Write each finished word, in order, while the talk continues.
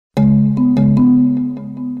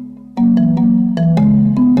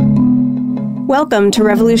Welcome to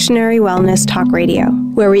Revolutionary Wellness Talk Radio,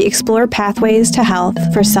 where we explore pathways to health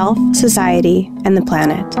for self, society, and the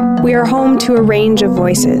planet. We are home to a range of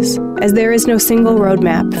voices, as there is no single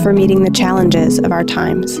roadmap for meeting the challenges of our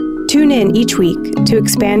times. Tune in each week to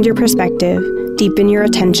expand your perspective, deepen your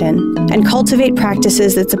attention, and cultivate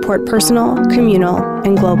practices that support personal, communal,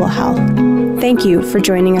 and global health. Thank you for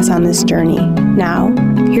joining us on this journey. Now,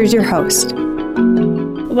 here's your host.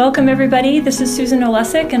 Welcome, everybody. This is Susan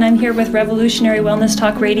Olesic, and I'm here with Revolutionary Wellness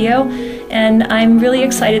Talk Radio. And I'm really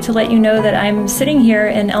excited to let you know that I'm sitting here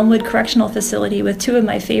in Elmwood Correctional Facility with two of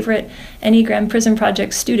my favorite Enneagram Prison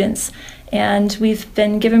Project students. And we've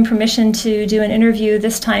been given permission to do an interview,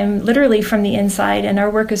 this time literally from the inside, and our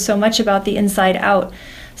work is so much about the inside out.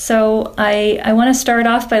 So I want to start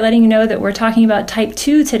off by letting you know that we're talking about type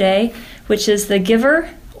 2 today, which is the giver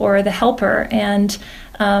or the helper. And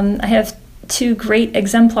I have two great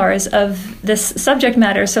exemplars of this subject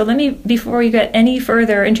matter. So let me, before we get any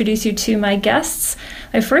further, introduce you to my guests.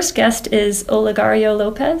 My first guest is Olegario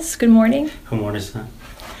Lopez. Good morning. Good morning, sir.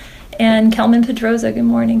 And Kelman Pedroza. Good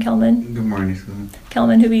morning, Kelman. Good morning, Susan.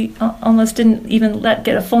 Kelman, who we almost didn't even let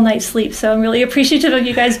get a full night's sleep. So I'm really appreciative of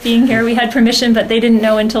you guys being here. We had permission, but they didn't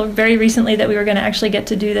know until very recently that we were going to actually get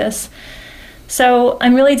to do this. So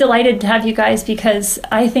I'm really delighted to have you guys because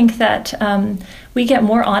I think that we get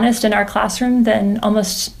more honest in our classroom than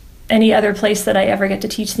almost any other place that I ever get to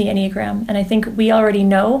teach the Enneagram. And I think we already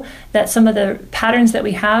know that some of the patterns that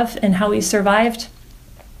we have and how we survived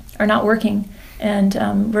are not working.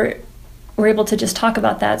 And we're able to just talk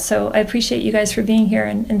about that. So I appreciate you guys for being here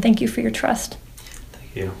and thank you for your trust.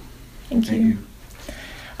 Thank you. Thank you.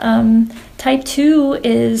 Type 2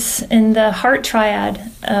 is in the heart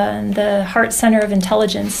triad, the heart center of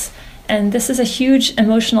intelligence. And this is a huge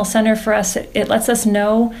emotional center for us. It lets us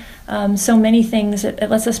know so many things. It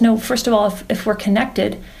lets us know, first of all, if we're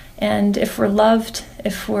connected and if we're loved,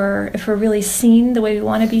 if we're really seen the way we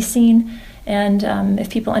want to be seen, and if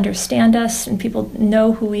people understand us and people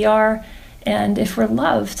know who we are, and if we're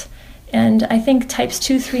loved. And I think types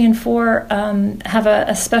 2, 3, and 4 have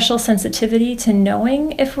a special sensitivity to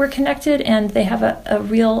knowing if we're connected, and they have a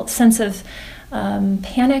real sense of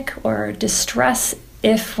panic or distress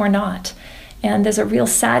if we're not. And there's a real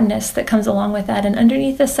sadness that comes along with that. And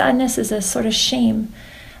underneath the sadness is a sort of shame.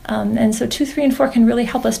 And so 2, 3, and 4 can really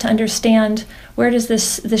help us to understand where does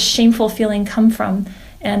this shameful feeling come from.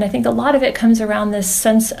 And I think a lot of it comes around this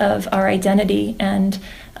sense of our identity. And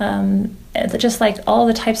just like all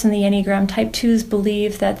the types in the Enneagram, type 2s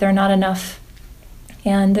believe that they're not enough.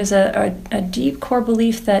 And there's a deep core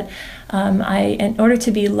belief that in order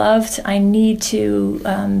to be loved, I need to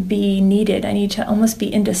be needed. I need to almost be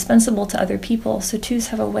indispensable to other people. So 2s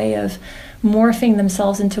have a way of morphing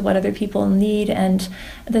themselves into what other people need. And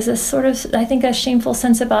there's a sort of, I think, a shameful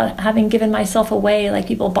sense about having given myself away, like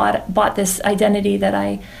people bought this identity that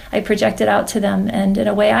I projected out to them. And in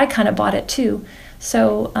a way, I kind of bought it too.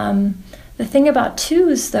 So the thing about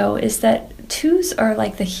 2s, though, is that 2s are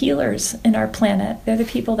like the healers in our planet. They're the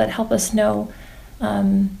people that help us know,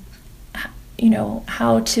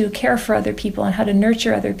 how to care for other people and how to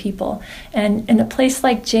nurture other people. And in a place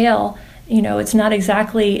like jail, it's not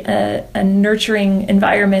exactly a nurturing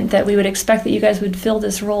environment that we would expect that you guys would fill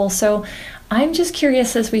this role. So I'm just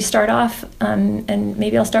curious as we start off, and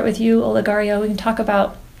maybe I'll start with you, Olegario. We can talk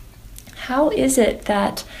about how is it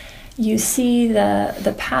that you see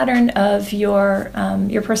the pattern of your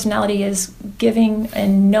personality is giving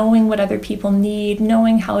and knowing what other people need,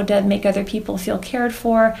 knowing how to make other people feel cared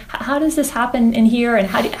for. How does this happen in here, and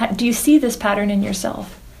how do you see this pattern in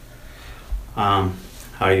yourself?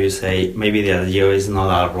 How do you say? Maybe the idea is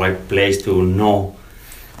not a right place to know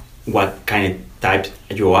what kind of type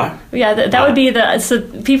you are. Yeah, that would be so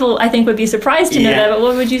people I think would be surprised to know that. But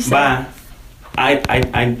what would you say? But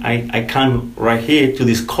I come right here to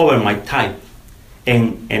discover my type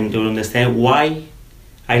and to understand why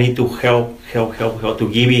I need to help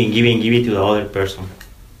to give it to the other person.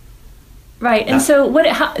 Right, and so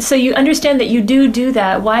so you understand that you do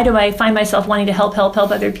that. Why do I find myself wanting to help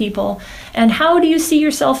other people? And how do you see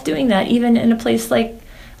yourself doing that, even in a place like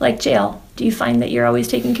jail? Do you find that you're always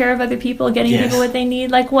taking care of other people, getting people what they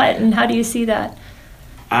need? Like what, and how do you see that?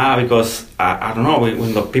 Because I don't know,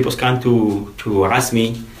 when the people come to ask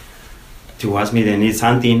me they need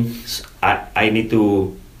something, I need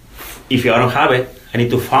to, if I don't have it, I need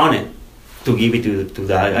to find it to give it to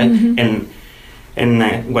that guy. Mm-hmm.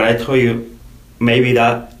 And what I told you, maybe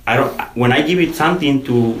that when I give it something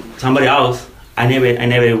to somebody else, I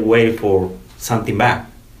never wait for something back.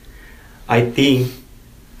 I think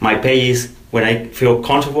my pay is when I feel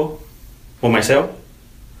comfortable for myself,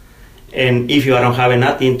 And if you don't have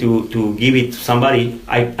nothing to give it to somebody,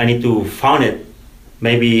 I need to find it.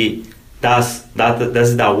 Maybe that's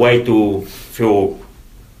the way to feel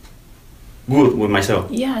good with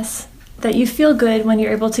myself. Yes, that you feel good when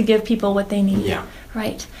you're able to give people what they need. Yeah.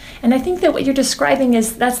 Right. And I think that what you're describing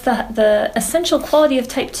is that's the essential quality of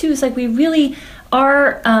type 2 is like we really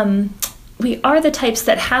are the types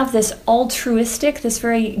that have this altruistic, this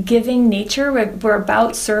very giving nature. We're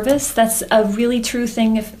about service. That's a really true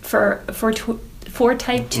thing for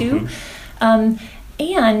type 2.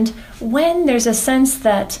 And when there's a sense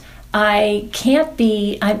that I can't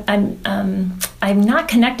be, I'm not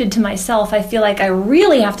connected to myself, I feel like I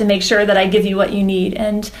really have to make sure that I give you what you need.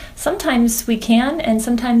 And sometimes we can, and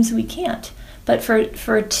sometimes we can't. But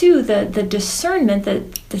for 2, the discernment, to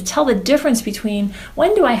tell the difference between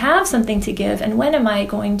when do I have something to give and when am I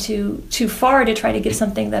going too far to try to give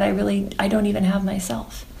something that I don't even have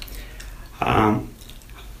myself.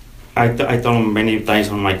 I told many times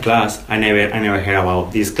on my class, I never heard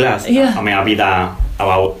about this class. Yeah. I mean,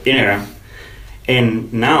 about Enneagram,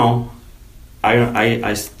 and now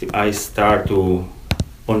I start to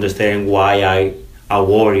understand why I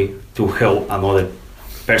worry to help another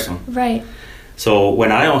person. Right. So when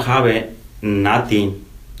I don't have nothing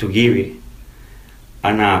to give it,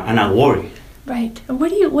 I'm worried. Right. And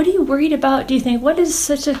what are you worried about, do you think? What is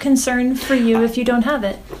such a concern for you if you don't have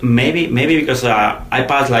it? Maybe because I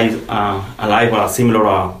passed like a life similar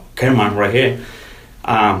to Kerman right here.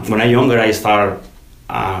 When I'm younger, I start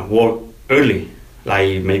work early,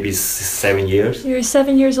 like maybe 7 years. You were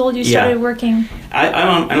 7 years old, you started working.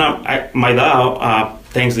 My dad,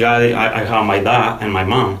 thanks God, I have my dad and my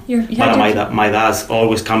mom. My dad's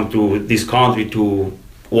always come to this country to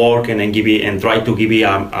work and then try to give me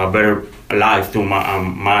a better life to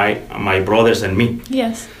my brothers and me.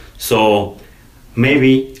 Yes. So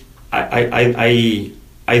maybe I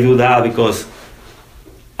do that because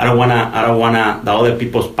I don't wanna the other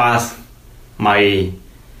people's past my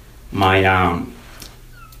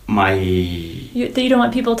you don't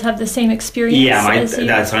want people to have the same experience. Yeah,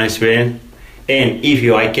 that's an experience. And if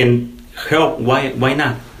I can help, why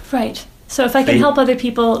not? Right. So if I can help other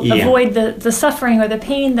people avoid the suffering or the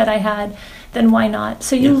pain that I had, then why not?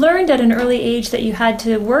 So you learned at an early age that you had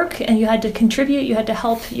to work and you had to contribute, you had to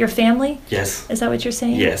help your family? Yes. Is that what you're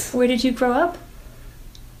saying? Yes. Where did you grow up?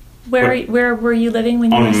 Where were you living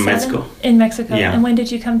when you were 7? Mexico. In Mexico. Yeah. And when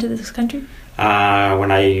did you come to this country?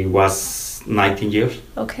 When I was 19 years.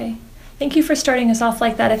 Okay. Thank you for starting us off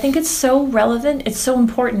like that. I think it's so relevant, it's so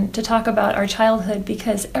important to talk about our childhood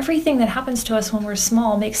because everything that happens to us when we're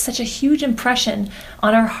small makes such a huge impression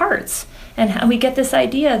on our hearts. And we get this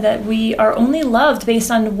idea that we are only loved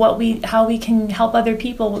based on how we can help other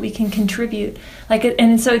people, what we can contribute.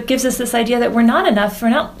 And so it gives us this idea that we're not enough. We're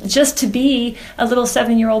not just to be a little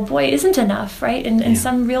 7-year-old boy isn't enough, right? And in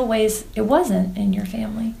some real ways, it wasn't in your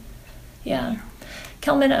family. Yeah.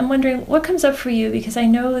 Kelman, I'm wondering what comes up for you because I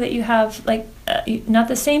know that you have not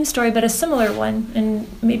the same story but a similar one, and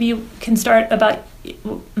maybe you can start about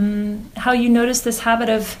how you notice this habit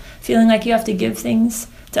of feeling like you have to give things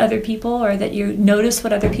to other people or that you notice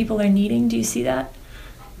what other people are needing. Do you see that?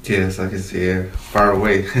 Yes, I can see it far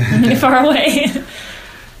away. Far away.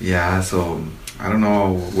 Yeah, so I don't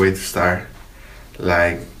know where to start.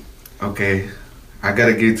 Okay, I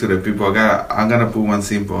gotta give to the people. I'm gonna put one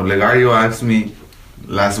simple. Legario asked me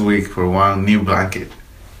last week for one new blanket.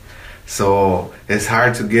 So it's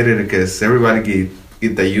hard to get it because everybody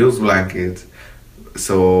get the used blankets.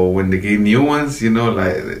 So when they get new ones,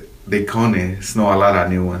 they come in. It's not a lot of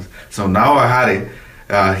new ones. So now I had it.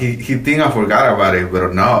 He think I forgot about it,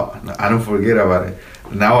 but no, I don't forget about it.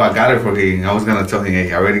 Now I got it for him. I was gonna tell him,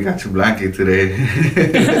 hey, I already got your blanket today.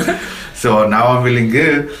 So now I'm feeling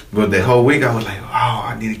good. But the whole week I was like, wow,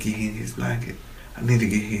 I need to get him his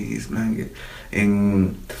blanket.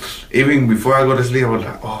 And even before I go to sleep, I was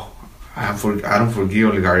like, oh, I don't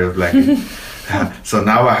forgive Olegario's blanket. So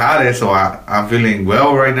now I had it, so I'm feeling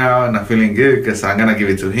well right now, and I'm feeling good because I'm gonna give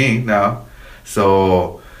it to him now.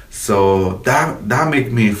 So that make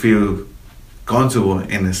me feel comfortable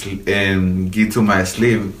and get to my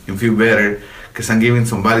sleep and feel better because I'm giving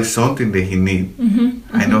somebody something that he need.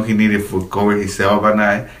 I know he needed to cover himself at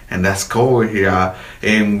night, and that's covered here.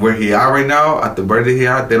 And where he are right now, at the birthday he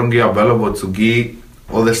at, they don't get available to give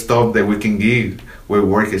all the stuff that we can give where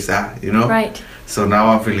work is at, Right. So now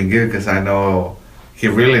I'm feeling good because I know he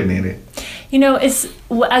really need it.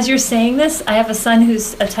 As you're saying this, I have a son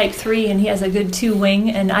who's a type 3 and he has a good 2 wing,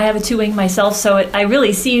 and I have a 2 wing myself, so I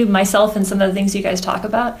really see myself in some of the things you guys talk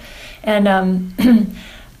about. And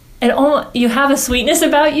you have a sweetness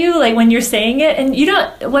about you, like when you're saying it, and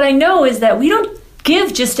what I know is that we don't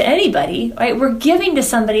give just to anybody, right? We're giving to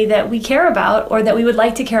somebody that we care about or that we would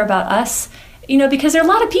like to care about us, because there are a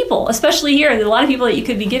lot of people, especially here, there are a lot of people that you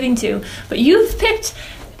could be giving to. But you've picked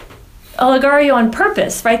Olegario on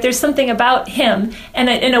purpose, right? There's something about him. And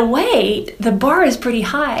in a way, the bar is pretty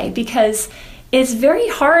high because it's very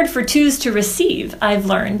hard for twos to receive, I've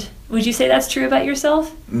learned. Would you say that's true about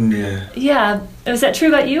yourself? Yeah. Yeah. Was that true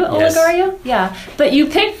about you, Yes. Olegario? Yeah. But you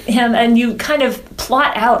pick him and you kind of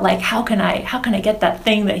plot out like, how can I get that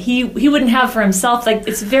thing that he wouldn't have for himself? Like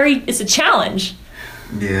it's a challenge.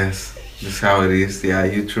 Yes, that's how it is. Yeah,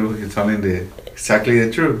 you're true. You're telling exactly the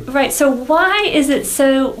truth. Right. So why is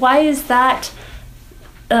that,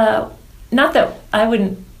 not that I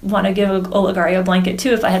wouldn't want to give Olegario a blanket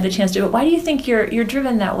too if I had the chance to, but why do you think you're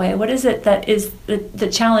driven that way? What is it that is the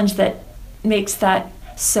challenge that makes that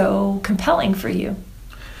so compelling for you?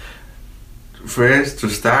 First, to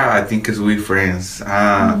start, I think it's with friends.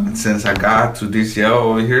 Since I got to this year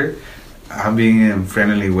over here, I'm being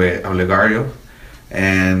friendly with Olegario.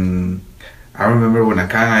 And I remember when I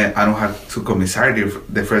don't have to commissary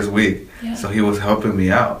the first week. Yeah. So he was helping me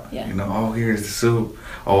out. Yeah. Here's the soup.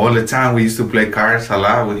 All the time we used to play cards a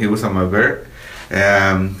lot when he was on my bird.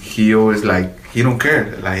 He always he don't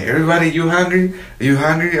care. Like, everybody, you hungry? You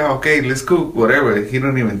hungry? Okay, let's cook, whatever. He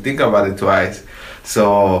don't even think about it twice.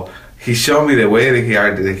 So he showed me the way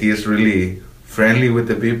that he is really friendly with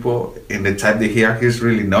the people and the type that he's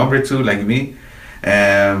really number two like me.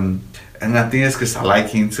 And I think it's because I like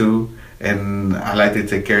him too. And I like to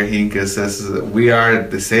take care of him because we are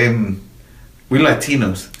the same. We're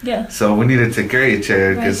Latinos. Yeah. So we need to take care of each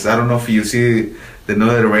other because I don't know if you see the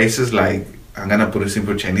other races, like I'm going to put it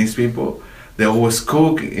simple, Chinese people. They always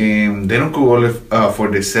cook and they don't cook only for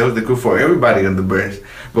themselves, they cook for everybody on the bird.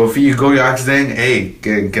 But if you go, you ask them, hey,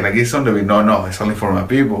 can I get something? No, it's only for my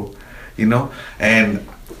people, And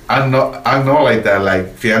I'm not like that. Like,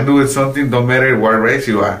 if I'm doing something, don't matter what race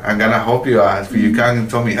you are, I'm gonna help you out. If you come and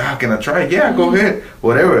tell me, can I try it? Yeah, go ahead,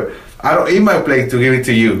 whatever. I don't eat my plate to give it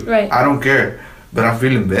to you. Right. I don't care, but I'm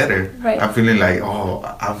feeling better. Right. I'm feeling like,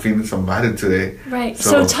 I'm feeling somebody today. Right.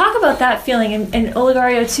 So talk about that feeling, and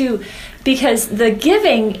Olegario too, because the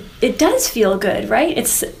giving, it does feel good, right?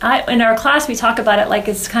 In our class we talk about it like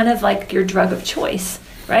it's kind of like your drug of choice.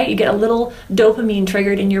 Right? You get a little dopamine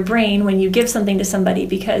triggered in your brain when you give something to somebody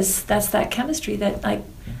because that's that chemistry that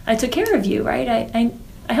I took care of you, right?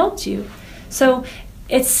 I helped you. So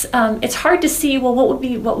it's hard to see, well,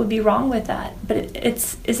 what would be wrong with that? But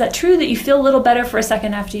is that true that you feel a little better for a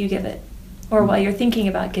second after you give it, or while you're thinking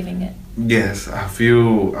about giving it? Yes, I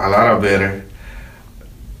feel a lot better.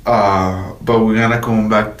 But we're gonna come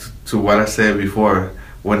back to what I said before.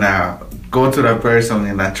 When I go to that person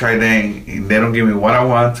and I try them and they don't give me what I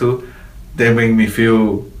want to, they make me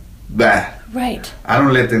feel bad. Right. I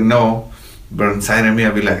don't let them know, but inside of me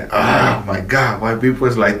I'll be like, oh my God, why people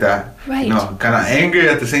is like that? Right. Kind of angry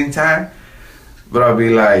at the same time, but I'll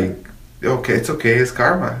be like, okay, it's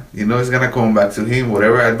karma. It's gonna come back to him.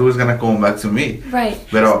 Whatever I do is gonna come back to me. Right.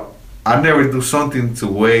 But I never do something to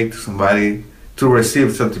wait to somebody to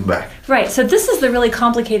receive something back. Right. So this is the really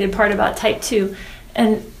complicated part about type 2.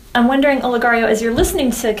 And I'm wondering, Olegario, as you're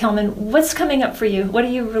listening to Kelman, what's coming up for you? What are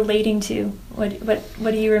you relating to? What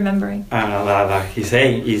are you remembering? Like he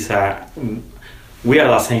say, is we are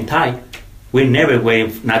the same type. We never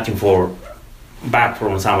wait nothing for back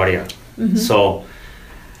from somebody else. Mm-hmm. So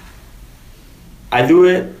I do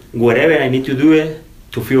it whatever I need to do it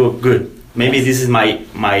to feel good. Maybe this is my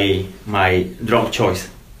drug choice.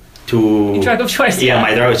 Your drug of choice. Yeah,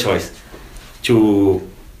 my drug of choice to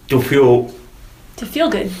feel. To feel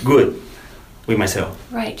good. Good with myself.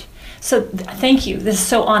 Right. So thank you. This is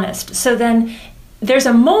so honest. So then there's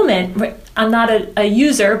a moment, I'm not a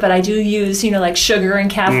user, but I do use, like sugar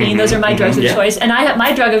and caffeine. Mm-hmm. Those are my drugs of choice. And I have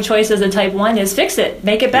my drug of choice as a type 1 is fix it,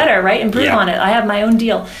 make it better, right? Improve on it. I have my own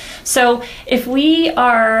deal. So if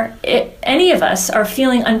any of us are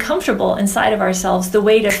feeling uncomfortable inside of ourselves, the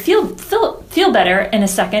way to feel better in a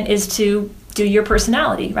second is to do your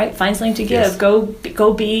personality, right? Find something to give. Yes.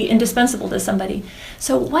 Go be indispensable to somebody.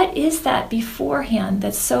 So what is that beforehand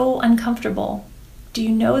that's so uncomfortable? Do you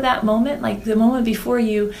know that moment? Like the moment before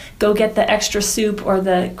you go get the extra soup or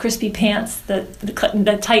the crispy pants, the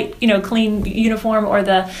tight, clean uniform or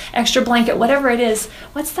the extra blanket, whatever it is.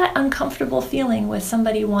 What's that uncomfortable feeling with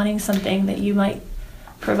somebody wanting something that you might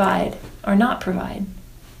provide or not provide?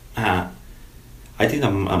 I think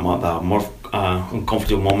the more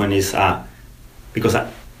uncomfortable moment is because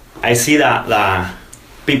I see that the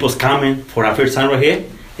people's coming for a first time right here,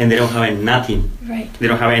 and they don't have nothing. Right. They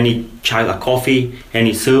don't have any coffee,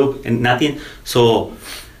 any soup, and nothing. So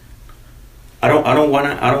I don't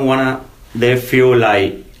wanna they feel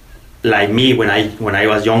like me when I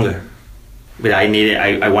was younger. But I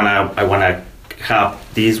wanna have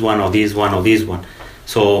this one or this one or this one.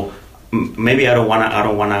 So maybe I don't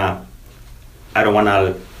wanna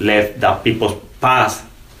let the people pass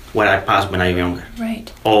what I passed when I was younger.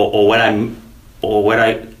 Right. Or what I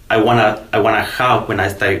wanna have when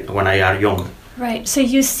I are younger. Right. So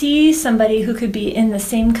you see somebody who could be in the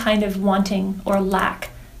same kind of wanting or lack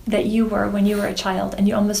that you were when you were a child, and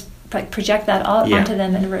you almost like project that onto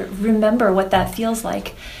them and remember what that feels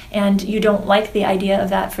like. And you don't like the idea of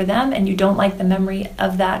that for them, and you don't like the memory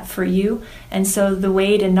of that for you. And so the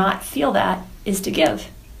way to not feel that is to give.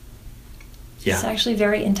 Yeah. It's actually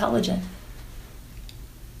very intelligent.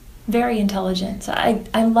 Very intelligent. So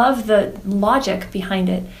I love the logic behind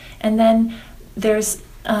it. And then there's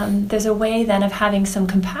a way then of having some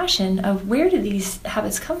compassion of where do these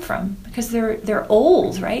habits come from? Because they're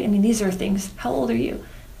old, right? I mean, these are things. How old are you?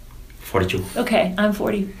 42. Okay, I'm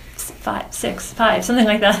 45, something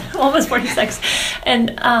like that, almost 46.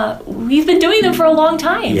 And we've been doing them for a long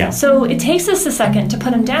time. Yeah. So it takes us a second to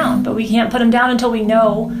put them down, but we can't put them down until we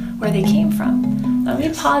know where they came from. Let me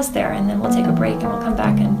pause there, and then we'll take a break, and we'll come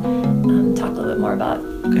back and talk a little bit more about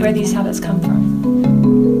where these habits come from.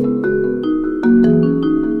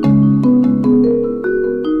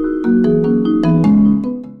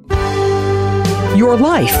 Your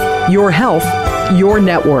life, your health, your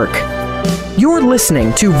network. You're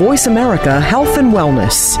listening to Voice America Health and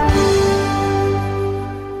Wellness.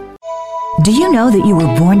 Do you know that you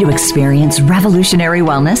were born to experience revolutionary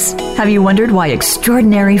wellness? Have you wondered why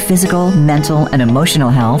extraordinary physical, mental, and emotional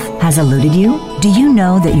health has eluded you? Do you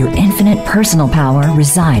know that your infinite personal power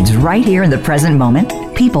resides right here in the present moment?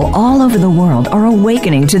 People all over the world are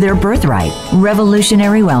awakening to their birthright,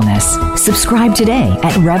 revolutionary wellness. Subscribe today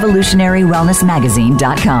at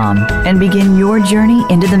revolutionarywellnessmagazine.com and begin your journey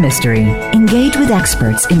into the mystery. Engage with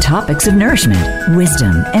experts in topics of nourishment,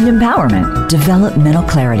 wisdom, and empowerment. Develop mental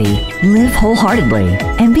clarity, live wholeheartedly,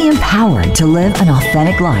 and be empowered to live an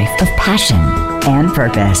authentic life of passion and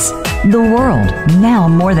purpose. The world, now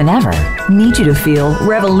more than ever, needs you to feel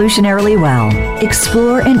revolutionarily well.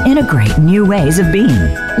 Explore and integrate new ways of being.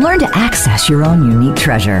 Learn to access your own unique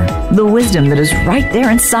treasure, the wisdom that is right there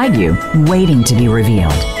inside you, waiting to be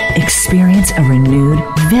revealed. Experience a renewed,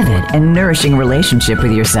 vivid, and nourishing relationship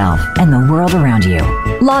with yourself and the world around you.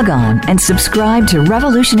 Log on and subscribe to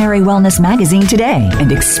Revolutionary Wellness Magazine today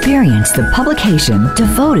and experience the publication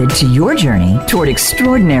devoted to your journey toward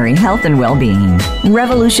extraordinary health and well-being.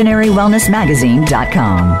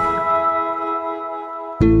 RevolutionaryWellnessMagazine.com.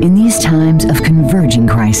 In these times of converging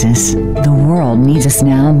crisis, the world needs us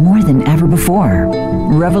now more than ever before.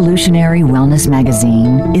 Revolutionary Wellness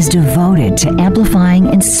Magazine is devoted to amplifying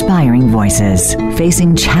inspiring voices,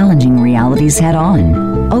 facing challenging realities head-on,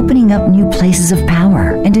 opening up new places of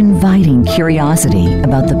power, and inviting curiosity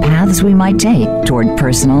about the paths we might take toward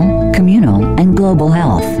personal, communal, and global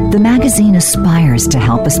health. The magazine aspires to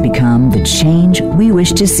help us become the change we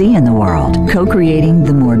wish to see in the world, co-creating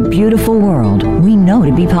the more beautiful world we know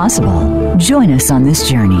to be possible. Join us on this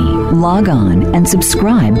journey. Log on and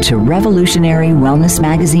subscribe to Revolutionary Wellness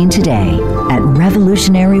Magazine today at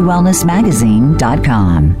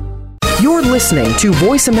revolutionarywellnessmagazine.com. You're listening to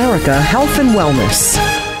Voice America Health and Wellness.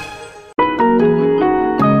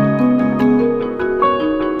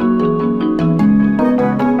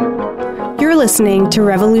 You're listening to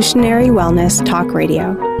Revolutionary Wellness Talk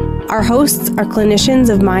Radio. Our hosts are clinicians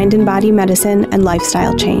of mind and body medicine and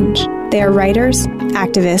lifestyle change. They are writers,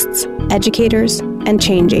 activists, educators, and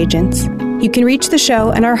change agents. You can reach the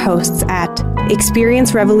show and our hosts at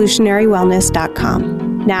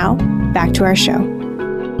experiencerevolutionarywellness.com. Now, back to our show.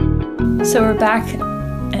 So we're back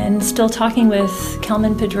and still talking with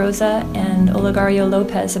Kelman Pedroza and Olegario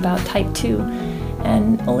Lopez about type 2.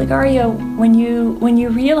 And Olegario, when you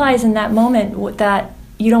realize in that moment that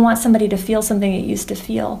you don't want somebody to feel something it used to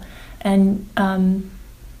feel, and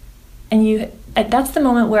that's the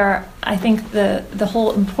moment where I think the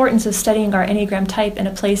whole importance of studying our Enneagram type in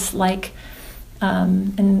a place like a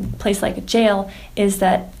jail is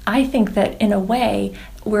that I think that in a way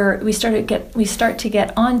we start to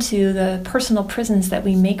get onto the personal prisons that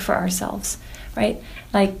we make for ourselves, right?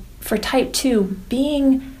 Like for type 2,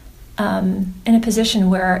 being in a position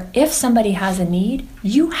where if somebody has a need,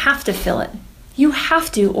 you have to fill it. You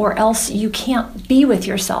have to, or else you can't be with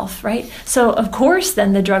yourself, right? So of course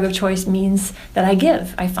then the drug of choice means that I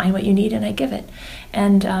give. I find what you need and I give it.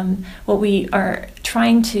 And what we are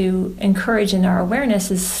trying to encourage in our awareness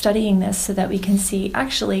is studying this so that we can see,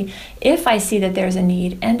 actually, if I see that there's a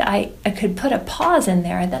need and I could put a pause in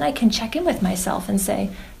there, then I can check in with myself and say,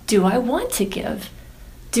 do I want to give?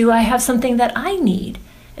 Do I have something that I need?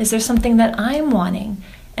 Is there something that I'm wanting?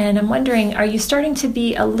 And I'm wondering, are you starting to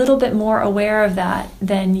be a little bit more aware of that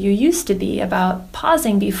than you used to be about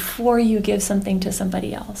pausing before you give something to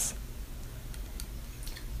somebody else?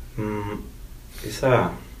 It's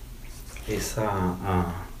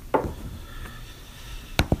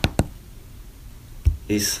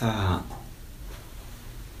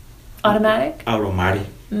Automatic? Automatic.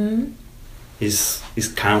 Mm-hmm. It's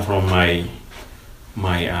come from my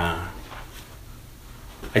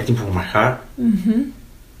I think from my heart. Mm-hmm.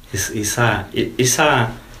 It's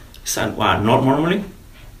what, not normally?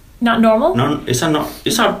 Not normal? No, it's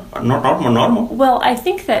not normal. Well, I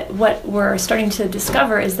think that what we're starting to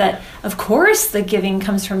discover is that, of course, the giving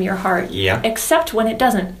comes from your heart. Yeah. Except when it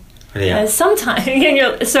doesn't. Yeah.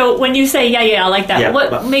 Sometimes, so when you say, yeah, I like that, Yeah,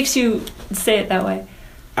 what makes you say it that way?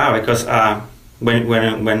 Because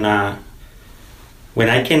when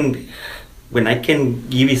I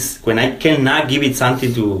cannot give it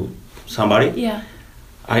something to somebody, Yeah.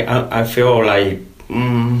 I feel like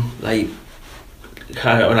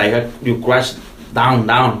you crash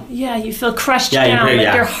down. Yeah, you feel crushed Yeah, down, like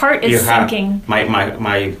yeah. your heart is sinking. My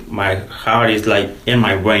heart is like in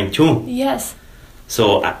my brain too. Yes.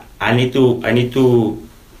 So I need to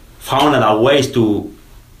find out ways to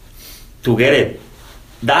get it.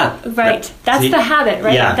 Right. That's see? the habit,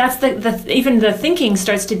 right? Yeah. That's the even the thinking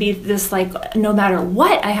starts to be this like, no matter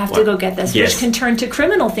what, I have to go get this, Yes. which can turn to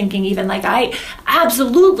criminal thinking even. Like, I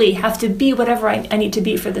absolutely have to be whatever I need to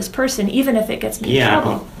be for this person, even if it gets me in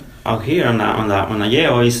trouble. Out here on the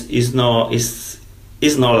jail is not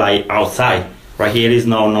like outside. Right here is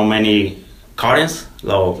no many curtains.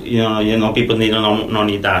 So you know people no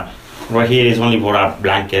need that. Right here is only for a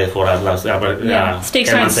blanket for a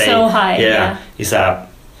Stakes aren't so high. Yeah.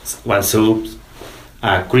 It's one soup,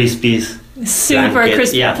 crispies, Super blanket.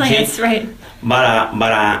 crispy Yeah, plants, see? right?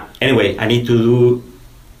 But anyway, I need to do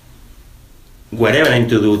whatever I need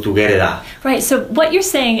to do to get it out. Right. So what you're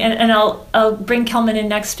saying, and I'll bring Kelman in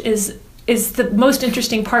next, is the most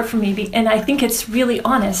interesting part for me, and I think it's really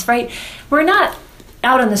honest, right? We're not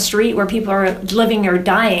out on the street where people are living or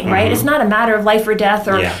dying, right? Mm-hmm. It's not a matter of life or death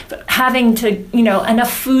or having to,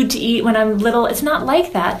 enough food to eat when I'm little. It's not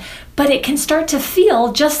like that, but it can start to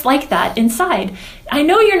feel just like that inside. I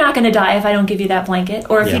know you're not going to die if I don't give you that blanket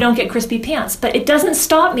or if you don't get crispy pants, but it doesn't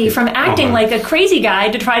stop me from acting like a crazy guy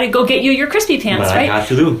to try to go get you your crispy pants, But right? I have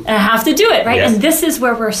to do. I have to do it, right? Yes. And this is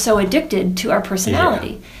where we're so addicted to our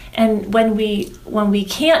personality. Yeah. And when we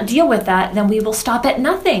can't deal with that, then we will stop at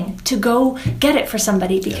nothing to go get it for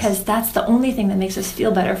somebody because that's the only thing that makes us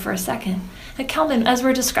feel better for a second. And Kelman, as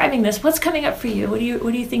we're describing this, what's coming up for you? What are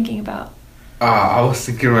you thinking about? I was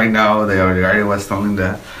thinking right now, the Oligario was telling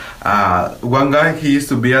that one guy, he used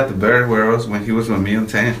to be at the Bear Warehouse when he was with me on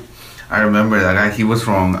 10. I remember that guy, he was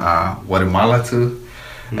from Guatemala too.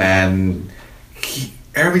 Mm-hmm. And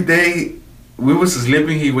every day we was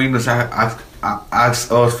sleeping, he would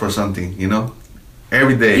ask us for something,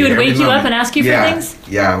 every day. He would wake you up and ask you for things?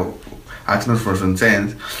 Yeah, asking us for some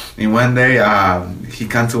things. And one day he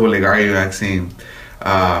came to Oligario asking,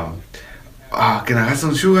 can I have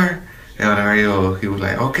some sugar? And Oligario, he was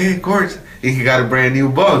like, okay, of course. And he got a brand new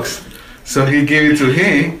box. So he gave it to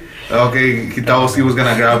him. Okay, he thought he was going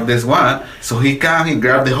to grab this one. So he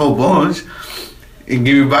grabbed the whole bunch and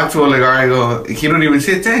give it back to Oligario. He don't even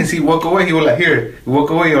say thanks. He walk away. He was like, here. He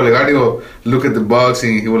walk away. Oligario look at the box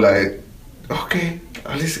and he was like, okay,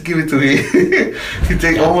 let's give it to him. He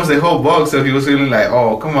take almost the whole box. So he was feeling like,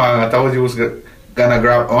 oh, come on. I thought you was going to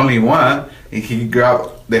grab only one. And he grabbed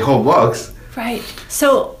the whole box. Right.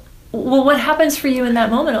 So, what happens for you in that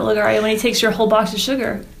moment, Oligario, when he takes your whole box of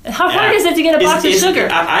sugar? How hard is it to get a box of sugar?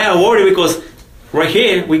 I worry because right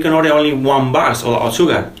here we can order only one box of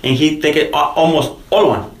sugar, and he take it almost all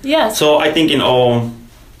one. Yes. So I thinking,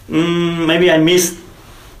 maybe I missed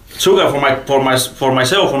sugar for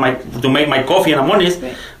myself to make my coffee in the mornings.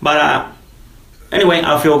 Right. But anyway,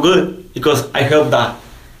 I feel good because I helped that.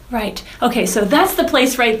 Right. Okay. So that's the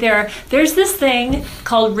place right there. There's this thing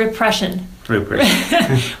called repression.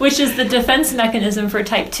 Which is the defense mechanism for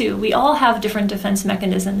type 2. We all have different defense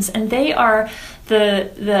mechanisms, and they are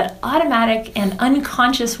the automatic and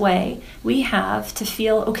unconscious way we have to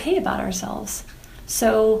feel okay about ourselves.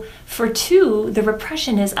 So for 2, the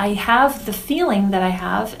repression is I have the feeling that I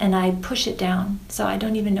have and I push it down so I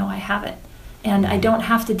don't even know I have it. And I don't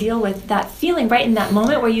have to deal with that feeling right in that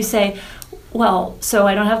moment where you say, well, so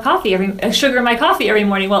I don't have sugar in my coffee every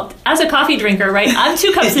morning. Well, as a coffee drinker, right, I'm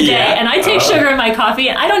 2 cups a day and I take sugar in my coffee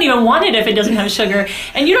and I don't even want it if it doesn't have sugar.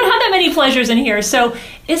 And you don't have that many pleasures in here. So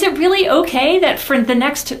is it really okay that for the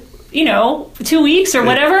next 2 weeks or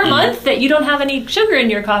whatever, a month, that you don't have any sugar in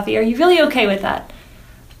your coffee. Are you really okay with that?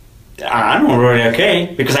 I'm not really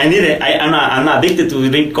okay because I need it. I'm not addicted to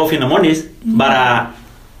drink coffee in the mornings. Mm-hmm. But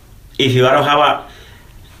if you don't have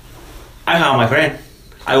I have my friend.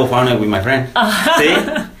 I will find it with my friend. See,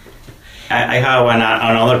 I have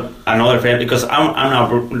another friend because I'm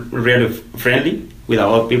not really friendly with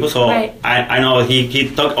other people. So right. I know he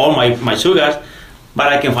took all my sugars, but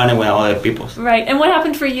I can find it with other people. Right. And what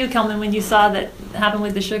happened for you, Kelman, when you saw that happen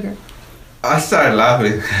with the sugar? I started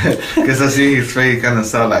laughing because I see his face kind of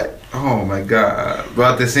sound like, oh my God.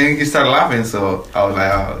 But at the same, he started laughing, so I was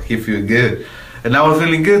like, oh, he feel good. And I was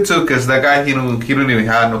feeling good too, because that guy, he don't even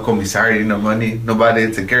have no commissary, no money, nobody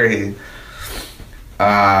to take care of him.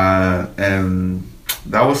 And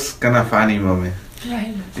that was kind of funny moment.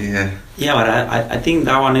 Right. Yeah. Yeah, but I think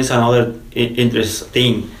that one is another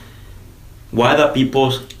interesting. Why the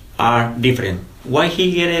people are different. Why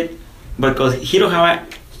he get it? Because he don't have a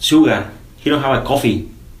sugar. He don't have a coffee.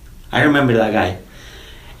 I remember that guy.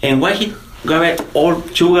 And why he got all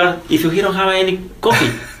sugar if he don't have any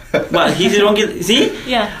coffee? But he don't get, see?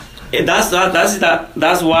 Yeah. That's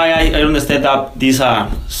why I understand that this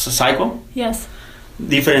cycle. Yes.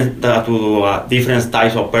 Different to different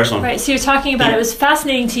types of person. Right. So you're talking about it was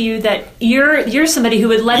fascinating to you that you're somebody who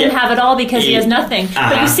would let him have it all because he has nothing.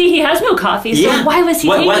 But you see, he has no coffee. So why was he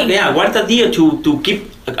taking? What's the deal to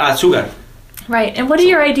keep sugar? Right. And what are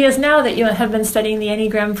your ideas now that you have been studying the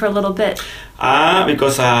Enneagram for a little bit?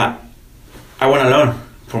 Because I want to learn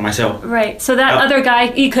for myself. Right. So that other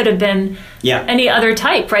guy, he could have been any other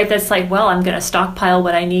type, right? That's like, well, I'm going to stockpile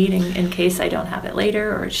what I need in case I don't have it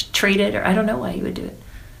later, or trade it, or I don't know why he would do it.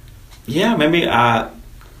 Yeah, maybe that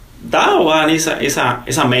one is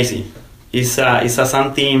amazing. It's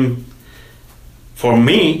something for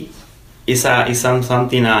me. It's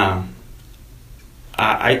something.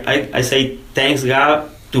 I say thanks God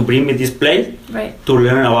to bring me this place. Right. To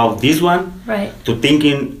learn about this one. Right. To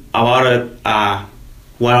thinking about it.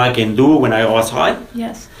 What I can do when I was high.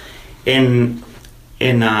 Yes. And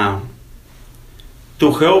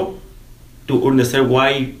to help to understand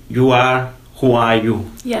why you are who are you.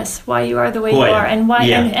 Yes, why you are the way you are, and why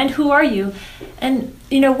and who are you. And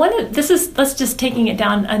let's just taking it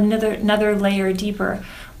down another layer deeper.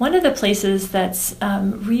 One of the places that's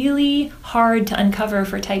really hard to uncover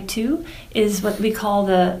for type 2 is what we call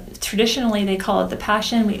traditionally they call it the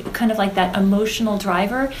passion, kind of like that emotional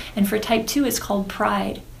driver. And for type 2, it's called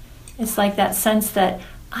pride. It's like that sense that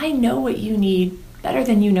I know what you need better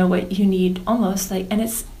than you know what you need, almost like, and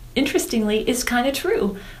it's interestingly is kind of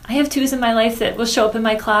true. I have 2s in my life that will show up in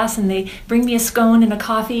my class and they bring me a scone and a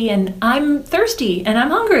coffee and I'm thirsty and I'm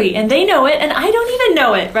hungry and they know it and I don't even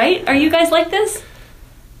know it, right? Are you guys like this?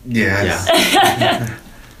 Yes. Yeah.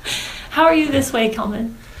 How are you this way,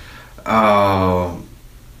 Kelman? How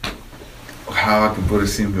I can put it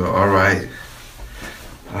simple. All right.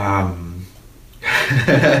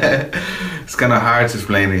 It's kind of hard to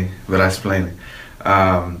explain it, but I explain it.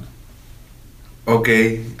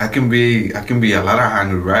 Okay, I can be a lot of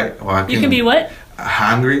hungry, right? Or you can be what?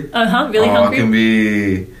 Hungry. Really hungry. I can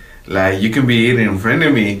be like you can be eating in front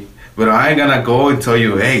of me, but I ain't gonna go and tell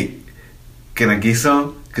you, hey, can I get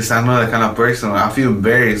some? Because I'm not that kind of person. I feel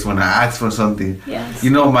embarrassed when I ask for something. Yes.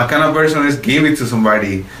 My kind of person is give it to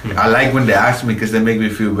somebody. I like when they ask me because they make me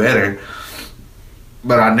feel better.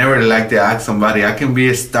 But I never like to ask somebody. I can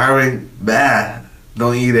be starving bad.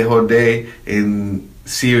 Don't eat the whole day and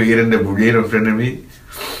see you eating the burrito in front of me.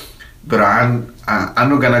 But I'm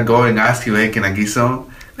not going to go and ask you, hey, can I get some?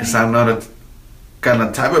 Because I'm not a kind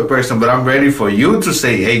of type of person. But I'm ready for you to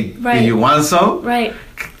say, hey, do you want some? Right.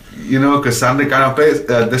 Because I'm the kind of person,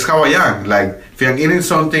 that's how I am. Like, if I'm eating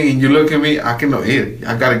something and you look at me, I cannot eat it.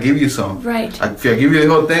 I gotta give you some. Right. If I give you the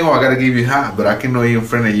whole thing, I gotta give you half, but I cannot eat in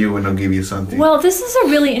front of you and not give you something. Well, this is a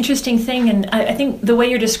really interesting thing, and I think the way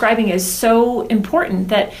you're describing it is so important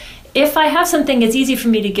that if I have something, it's easy for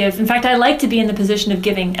me to give. In fact, I like to be in the position of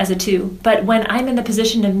giving as a 2, but when I'm in the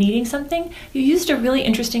position of needing something, you used a really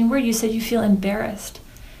interesting word. You said you feel embarrassed.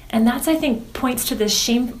 And that's, I think, points to this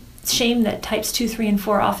shame that types 2, 3, and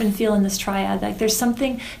 4 often feel in this triad. Like there's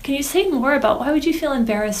something, can you say more about why would you feel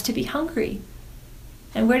embarrassed to be hungry?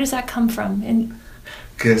 And where does that come from?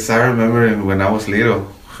 Because I remember when I was little,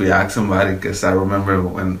 if we asked somebody, because I remember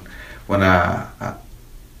when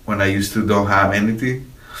I used to don't have anything,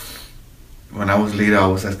 when I was little, I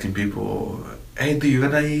was asking people, hey, do you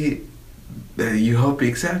gonna eat, you have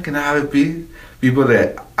pizza? Can I have a piece? People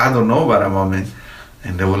that I don't know about a moment.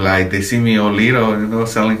 And they were like, they see me all little,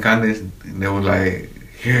 selling candies, and they were like,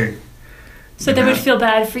 here. So they would feel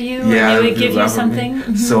bad for you, and they would give you something?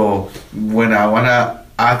 Mm-hmm. So when I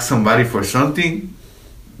ask somebody for something,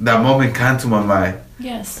 that moment come to my mind.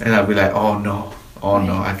 Yes. And I'll be like, oh no,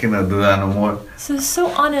 I cannot do that no more. So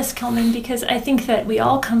honest, Kelman, because I think that we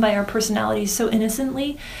all come by our personalities so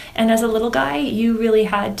innocently, and as a little guy, you really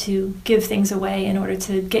had to give things away in order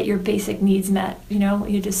to get your basic needs met. You know,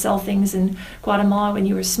 you had to sell things in Guatemala when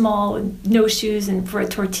you were small, with no shoes and for a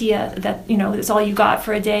tortilla that, you know, is all you got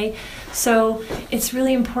for a day. So it's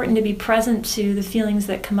really important to be present to the feelings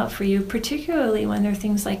that come up for you, particularly when there are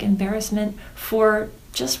things like embarrassment for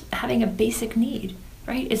just having a basic need.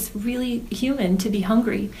 Right? It's really human to be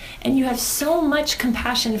hungry. And you have so much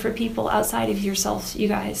compassion for people outside of yourselves, you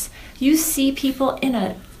guys. You see people in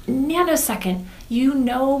a nanosecond. You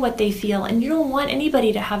know what they feel, and you don't want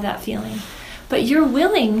anybody to have that feeling. But you're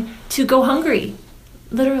willing to go hungry,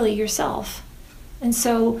 literally yourself. And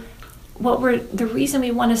so the reason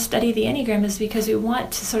we want to study the Enneagram is because we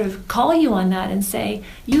want to sort of call you on that and say,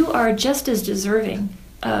 you are just as deserving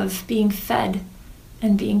of being fed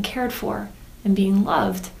and being cared for and being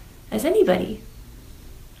loved as anybody.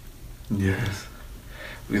 Yes,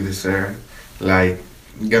 we deserve. Like,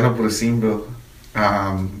 gonna por ejemplo,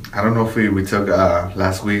 I don't know if we talked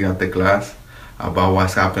last week at the class about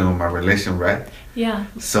what's happened with my relation, right? Yeah.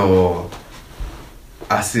 So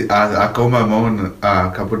I called my mom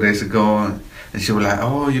a couple of days ago, and she was like,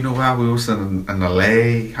 "Oh, you know what? We was in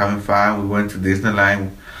LA having fun. We went to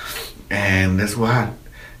Disneyland, and that's what."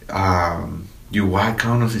 Your wife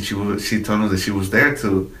called us, and she told us that she was there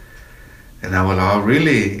too. And I was like, oh,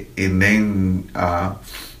 really? And then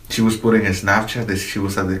she was putting a Snapchat that she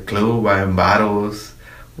was at the club buying bottles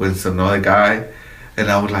with another guy. And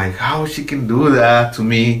I was like, how she can do that to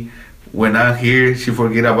me when I'm here? She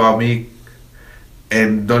forget about me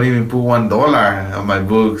and don't even put $1 on my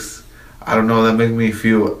books. I don't know, that makes me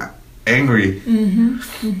feel angry,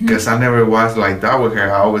 because I never was like that with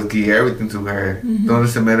her. I always give everything to her.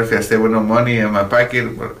 Doesn't matter if I stay with no money in my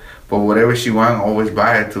pocket, but whatever she wants, I always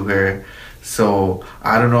buy it to her. So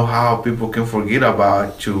I don't know how people can forget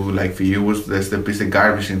about you. Like, for you, was just a piece of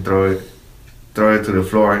garbage and throw it to the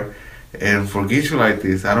floor and forget you like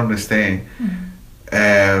this. I don't understand.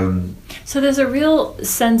 So there's a real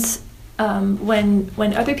sense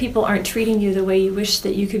when other people aren't treating you the way you wish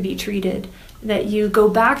that you could be treated, that you go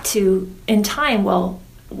back to in time, well,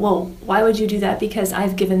 why would you do that? Because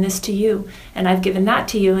I've given this to you, and I've given that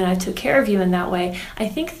to you, and I took care of you in that way. I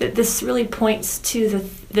think that this really points to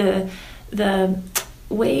the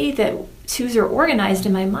way that twos are organized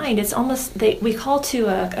in my mind. It's almost, we call two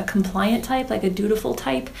a compliant type, like a dutiful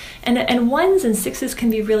type, and ones and sixes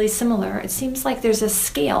can be really similar. It seems like there's a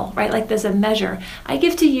scale, right? Like there's a measure. I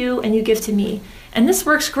give to you and you give to me, and this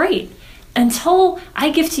works great until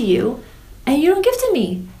I give to you and you don't give to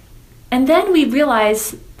me. And then we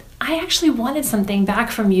realize, I actually wanted something back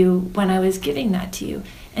from you when I was giving that to you.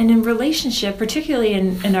 And in relationship, particularly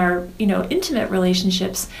in our intimate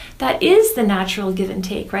relationships, that is the natural give and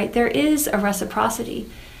take, right? There is a reciprocity.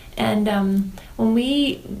 And when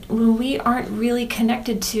we aren't really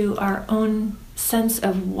connected to our own sense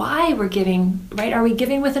of why we're giving, right? Are we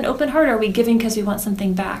giving with an open heart, or are we giving because we want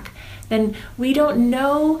something back? Then we don't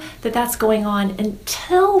know that that's going on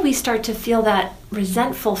until we start to feel that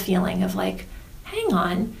resentful feeling of like, hang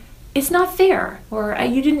on, it's not fair, or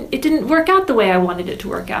it didn't work out the way I wanted it to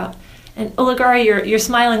work out. And Oligari, you're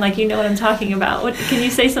smiling like you know what I'm talking about. Can you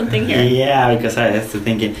say something here? Yeah, because I was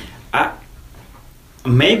thinking,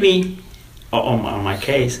 maybe on my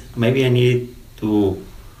case, maybe I need to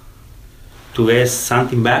get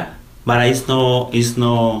something back, but it's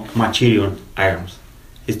no material items.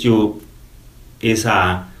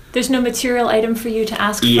 There's no material item for you to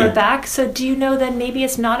ask for back. So do you know that maybe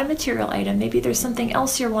it's not a material item? Maybe there's something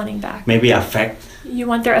else you're wanting back. Maybe affect. You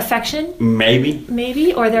want their affection?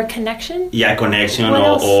 Maybe, or their connection? Yeah, connection,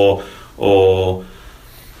 or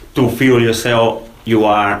to feel yourself you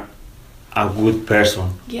are a good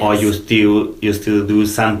person, yes. Or you still do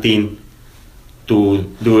something to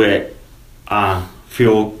do it,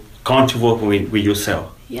 feel comfortable with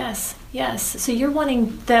yourself. Yes. So you're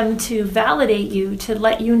wanting them to validate you, to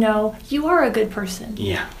let you know you are a good person.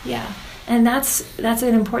 Yeah. And that's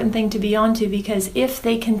an important thing to be onto, because if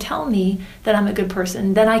they can tell me that I'm a good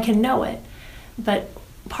person, then I can know it. But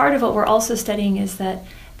part of what we're also studying is that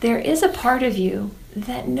there is a part of you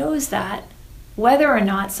that knows that, whether or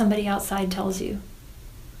not somebody outside tells you.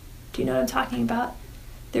 Do you know what I'm talking about?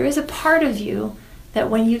 There is a part of you that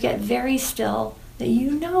when you get very still, that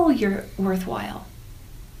you know you're worthwhile.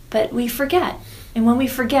 But we forget. And when we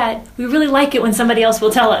forget, we really like it when somebody else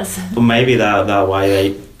will tell us. Maybe that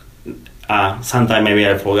why sometimes maybe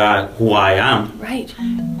I forgot who I am. Right.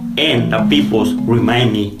 And the people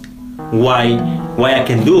remind me why I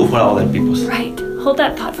can do for other people. Right. Hold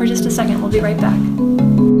that thought for just a second. We'll be right back.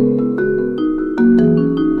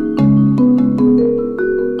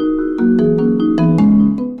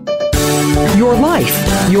 Your life,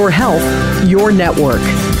 your health, your network.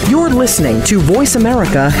 You're listening to Voice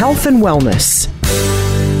America Health and Wellness.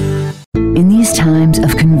 In these times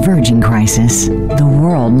of converging crisis, the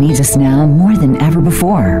world needs us now more than ever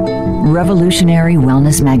before. Revolutionary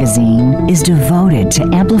Wellness Magazine is devoted to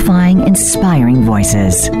amplifying inspiring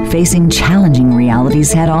voices, facing challenging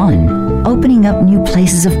realities head-on, opening up new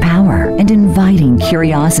places of power, and inviting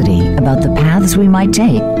curiosity about the paths we might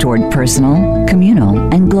take toward personal, communal,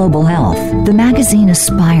 and global health. The magazine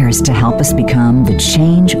aspires to help us become the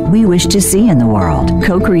change we wish to see in the world,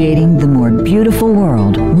 co-creating the more beautiful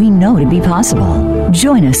world we know to be possible.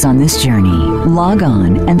 Join us on this journey. Log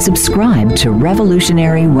on and subscribe to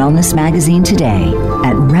Revolutionary Wellness Magazine today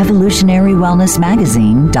at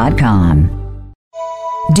revolutionarywellnessmagazine.com.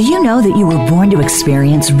 Do you know that you were born to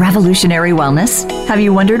experience revolutionary wellness? Have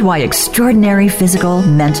you wondered why extraordinary physical,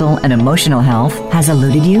 mental, and emotional health has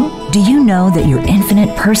eluded you? Do you know that your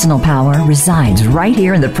infinite personal power resides right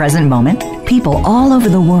here in the present moment? People all over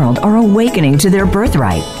the world are awakening to their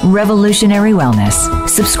birthright, revolutionary wellness.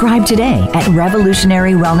 Subscribe today at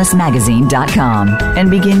revolutionarywellnessmagazine.com and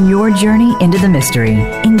begin your journey into the mystery.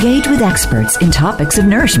 Engage with experts in topics of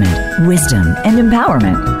nourishment, wisdom, and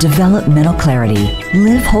empowerment. Develop mental clarity,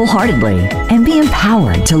 live wholeheartedly, and be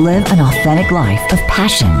empowered to live an authentic life of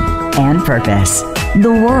passion and purpose. The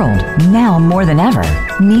world, now more than ever,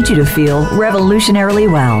 needs you to feel revolutionarily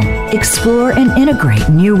well. Explore and integrate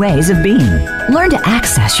new ways of being. Learn to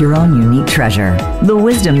access your own unique treasure, the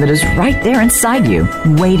wisdom that is right there inside you,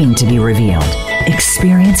 waiting to be revealed.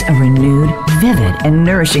 Experience a renewed, vivid, and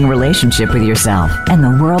nourishing relationship with yourself and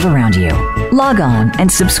the world around you. Log on and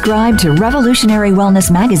subscribe to Revolutionary Wellness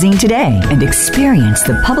Magazine today and experience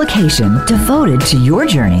the publication devoted to your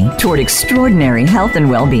journey toward extraordinary health and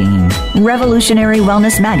well-being.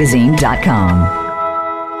 revolutionarywellnessmagazine.com.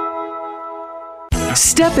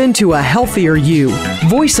 Step into a healthier you.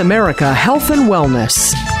 Voice America Health and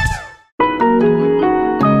Wellness.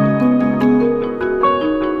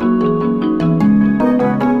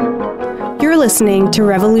 You're listening to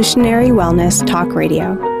Revolutionary Wellness Talk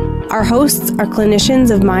Radio. Our hosts are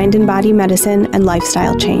clinicians of mind and body medicine and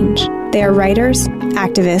lifestyle change. They are writers,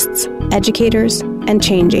 activists, educators, and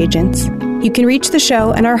change agents. You can reach the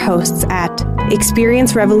show and our hosts at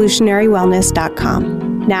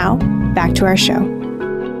experiencerevolutionarywellness.com. Now, back to our show.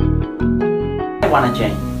 I want to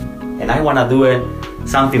change, and I want to do it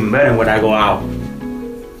something better when I go out.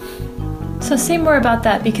 So say more about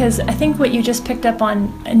that, because I think what you just picked up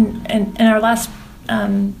on in our last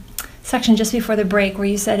section just before the break, where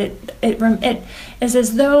you said it is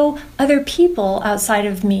as though other people outside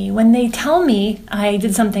of me, when they tell me I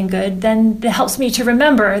did something good, then it helps me to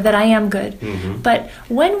remember that I am good. Mm-hmm. But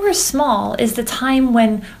when we're small is the time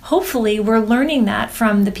when hopefully we're learning that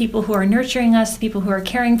from the people who are nurturing us, the people who are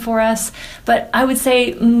caring for us. But I would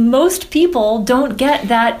say most people don't get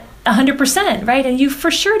that 100%, right? And you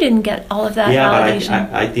for sure didn't get all of that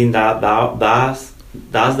validation. But I think that's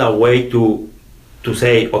the way to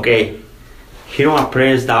say, okay, he don't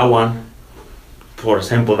press that one. For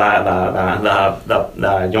example,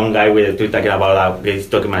 the young guy with the tweet talking about he's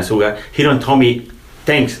talking my sugar. He don't tell me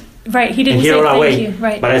thanks. Right, he didn't say thank you.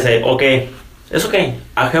 Right. But I say, okay, it's okay.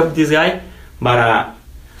 I help this guy, but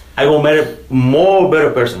I will make a more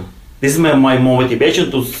better person. This is my motivation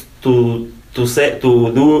to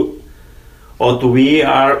do or to be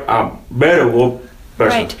a better person.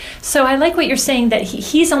 Right. So I like what you're saying, that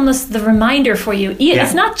he's almost the reminder for you.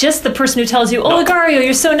 It's not just the person who tells you, oh, Ligario,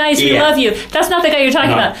 you're so nice, we love you. That's not the guy you're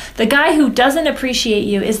talking about. The guy who doesn't appreciate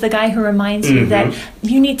you is the guy who reminds you that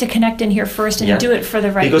you need to connect in here first and do it for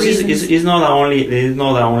the right reasons. Because it's not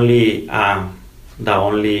the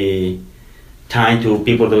only time to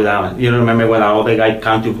people do that. You remember when the other guy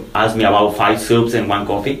came to ask me about 5 soups and 1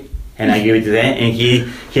 coffee? And I give it to them, and he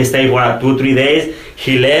stayed for 2-3 days.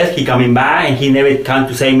 He left, he coming back, and he never come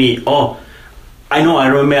to say me, oh, I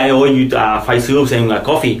remember I owe you 5 soups and a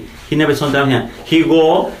coffee. He never sometimes, he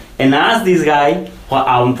go and ask this guy for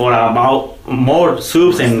about more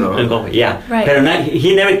soups and coffee. Yeah, right. But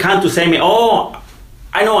he never come to say me, oh,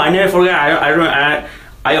 I never forget, I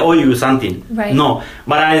owe you something. Right. No,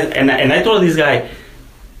 but I told this guy,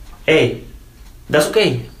 hey, that's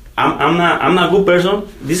okay. I'm not a good person.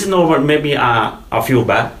 This is not maybe a feel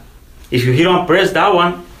bad. If you don't press that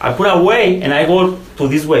one, I put away and I go to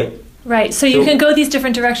this way. Right, so you can go these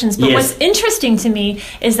different directions. But what's interesting to me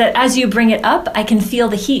is that as you bring it up, I can feel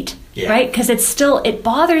the heat. right? Because it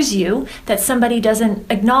bothers you that somebody doesn't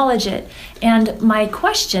acknowledge it. And my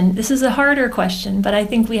question, this is a harder question, but I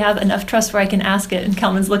think we have enough trust where I can ask it. And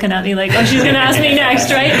Kelman's looking at me like, oh, she's going to ask me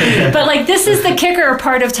next, right? But like, this is the kicker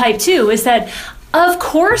part of type 2, is that of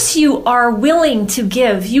course you are willing to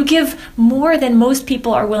give. You give more than most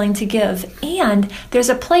people are willing to give. And there's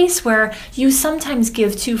a place where you sometimes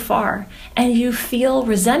give too far and you feel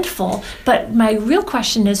resentful. But my real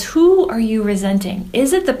question is, who are you resenting?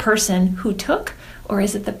 Is it the person who took, or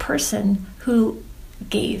is it the person who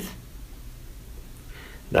gave?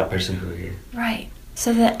 That person who gave. Right.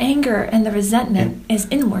 So the anger and the resentment is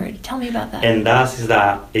inward. Tell me about that. And that is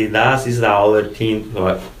the other thing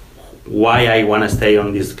why I want to stay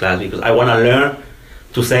on this class, because I want to learn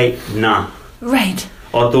to say no. Right.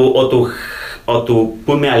 Or to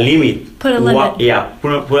put me a limit. Put a limit.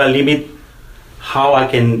 Put a limit how I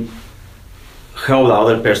can help the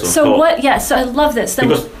other person. So so I love this. So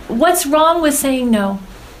what's wrong with saying no?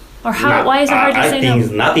 Or why is it hard to say no? I think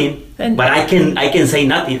it's nothing. But I can say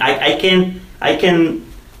nothing. I can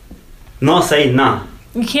not say no.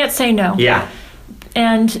 You can't say no. Yeah.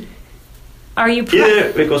 And are you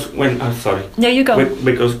because when sorry. No, you go.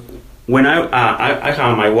 Because when I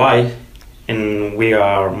have my wife and we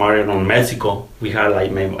are married in Mexico, we had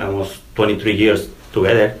like maybe almost 23 years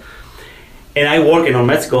together. And I work in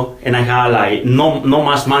Mexico and I had like no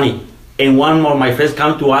much money. And one of my friends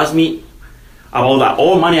come to ask me about that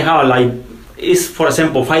all money I have, like is for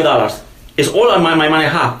example $5. It's all my money I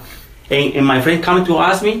have. And my friend come to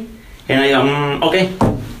ask me and I okay,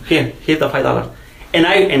 here's the $5. And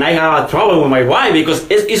I have a trouble with my wife because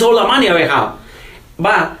it's all the money I have.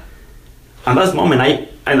 But at that moment I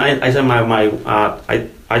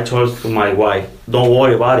said I told to my wife, don't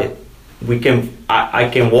worry about it. I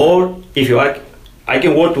can work I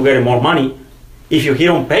can work to get more money. If he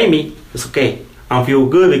don't pay me, it's okay. I feel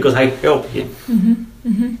good because I help him. Mm-hmm.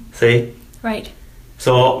 Mm-hmm. See? Right.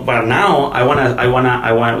 So, but now I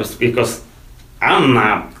wanna because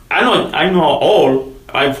I know all.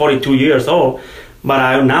 I'm 42 years old.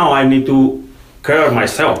 But now I need to care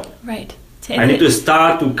myself. Right. I need to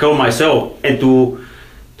start to care myself and to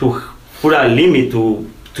put a limit to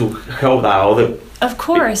help the other. Of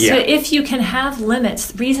course. Yeah. So if you can have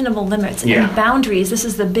limits, reasonable limits, and boundaries, this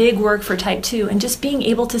is the big work for type 2. And just being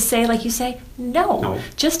able to say, like you say, no.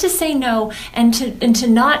 Just to say no, and to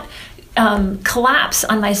not collapse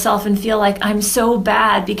on myself and feel like I'm so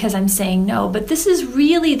bad because I'm saying no. But this is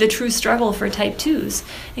really the true struggle for type 2s.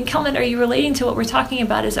 And Kelman, are you relating to what we're talking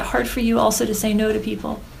about? Is it hard for you also to say no to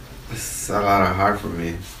people? It's a lot of hard for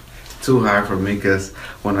me. Too hard for me, because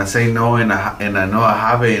when I say no and I know I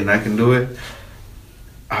have it and I can do it,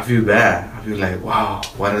 I feel bad. I feel like, wow,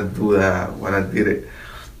 why did I do that? Why did I did it?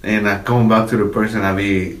 And I come back to the person, I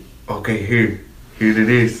be, okay, here it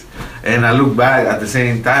is. And I look back at the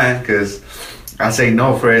same time, because I say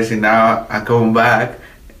no first and now I come back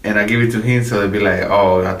and I give it to him, so they be like,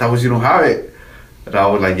 oh, I thought you don't have it. But I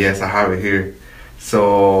was like, yes, I have it here.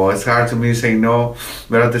 So it's hard to me to say no,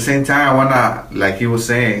 but at the same time I wanna, like he was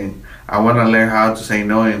saying, I wanna learn how to say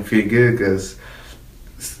no and feel good, because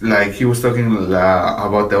like he was talking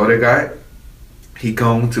about the other guy. He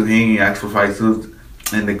come to him, he asked for 5 soups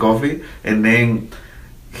and the coffee, and then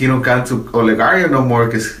he don't come to Olegario no more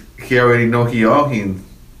because he already know he owe him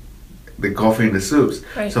the coffee and the soups.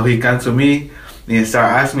 Right. So he come to me and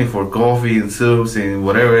start asking me for coffee and soups and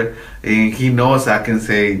whatever, and he knows I can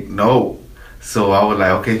say no. So I was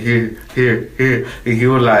like, okay, here, and he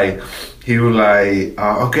was like,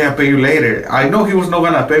 okay, I'll pay you later. I know he was not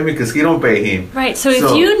gonna pay me because he don't pay him. Right. So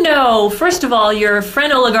if you know, first of all, your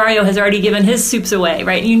friend Olegario has already given his soups away,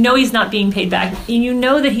 right? You know he's not being paid back, and you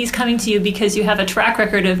know that he's coming to you because you have a track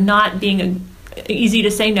record of not being easy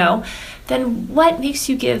to say no. Then what makes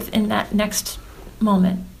you give in that next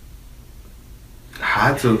moment? I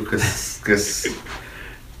had to, because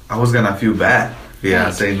I was gonna feel bad. Yeah,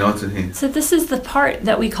 right. Say no to him. So this is the part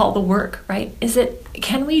that we call the work, right?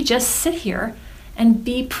 Can we just sit here and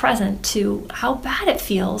be present to how bad it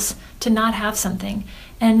feels to not have something?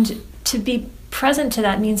 And to be present to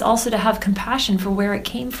that means also to have compassion for where it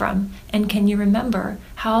came from. And can you remember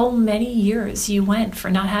how many years you went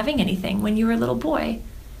for not having anything when you were a little boy?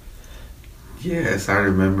 Yes, I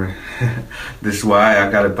remember. This is why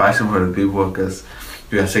I got a passion for the people, because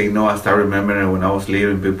if I say no, I start remembering when I was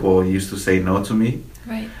leaving, people used to say no to me.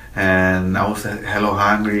 Right. And I was hella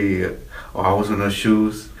hungry, or I was in no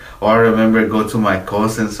shoes. Or I remember go to my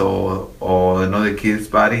cousins or another kid's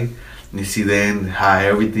party, and you see them have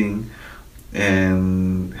everything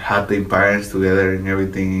and have their parents together and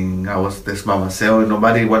everything. I was just by myself and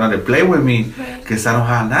nobody wanted to play with me because I don't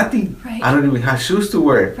have nothing. Right. Right. I don't even have shoes to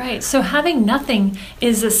wear. Right. So having nothing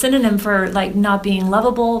is a synonym for like not being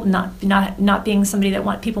lovable, not being somebody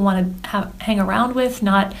that people want to hang around with,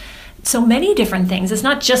 not so many different things. It's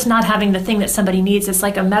not just not having the thing that somebody needs. It's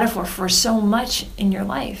like a metaphor for so much in your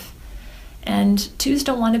life. And twos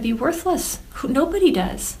don't want to be worthless. Nobody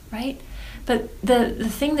does, right? But the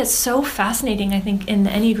thing that's so fascinating, I think, in the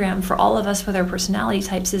Enneagram for all of us with our personality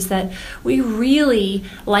types is that we really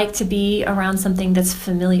like to be around something that's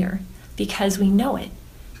familiar because we know it.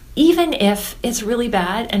 Even if it's really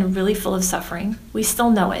bad and really full of suffering, we still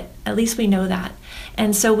know it. At least we know that.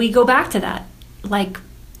 And so we go back to that, like,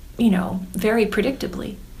 very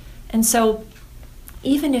predictably. And so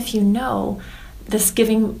even if you know this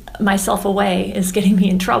giving myself away is getting me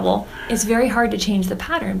in trouble, it's very hard to change the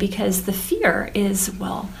pattern because the fear is,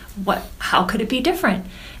 well, how could it be different?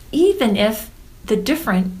 Even if the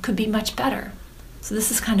different could be much better. So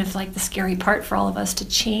this is kind of like the scary part for all of us. To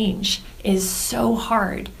change is so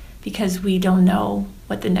hard because we don't know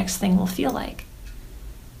what the next thing will feel like.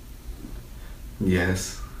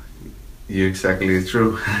 Yes, you're exactly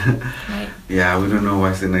true. Right. Yeah, we don't know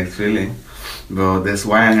what's the next feeling. But that's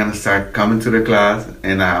why I'm gonna start coming to the class,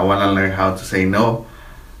 and I wanna learn how to say no,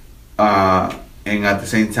 and at the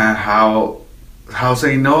same time how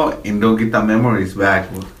say no and don't get the memories back.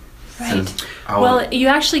 Right. Well, you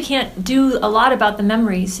actually can't do a lot about the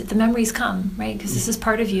memories. The memories come, right? Because this is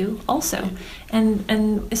part of you also, and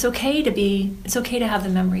it's okay to have the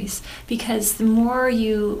memories, because the more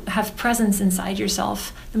you have presence inside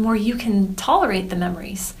yourself, the more you can tolerate the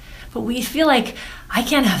memories. But we feel like, I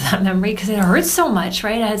can't have that memory because it hurts so much,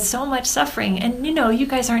 right? I had so much suffering. And you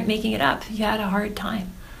guys aren't making it up. You had a hard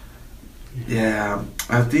time. Yeah,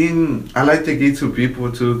 I think I like to give to people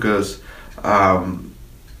too, because I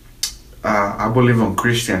believe in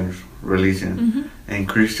Christian religion. Mm-hmm. And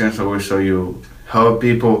Christians always show you help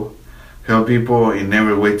people in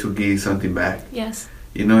every way to give something back. Yes.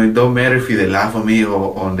 It don't matter if they laugh at me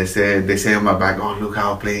or they say on my back, oh, look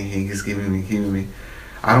how I'm playing, he's giving me.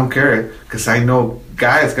 I don't care, because I know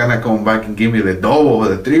God is gonna come back and give me the double or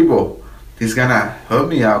the triple. He's gonna help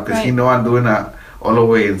me out, because He know I'm doing it all the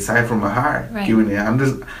way inside from my heart. Right. Giving it. I'm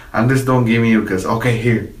just don't giving you because okay,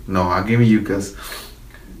 here. No, I'm giving you because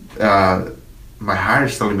my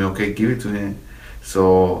heart is telling me, okay, give it to Him.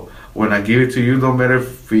 So when I give it to you, don't matter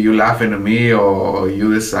if you laughing at me or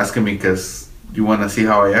you just asking me because you wanna see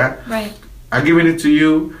how I am. Right. I'm giving it to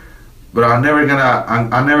you, but I'm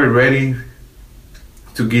never ready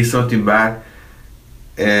to give something back,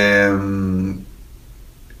 and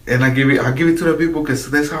I give it to the people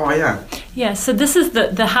because that's how I am. Yeah, so this is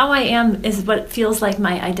the how I am is what feels like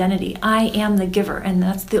my identity. I am the giver, and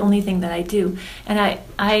that's the only thing that I do. And I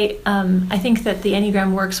think that the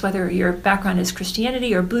Enneagram works whether your background is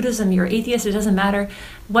Christianity or Buddhism, you're atheist, it doesn't matter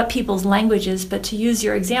what people's language is. But to use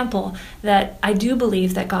your example, that I do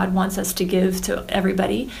believe that God wants us to give to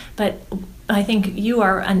everybody, but I think you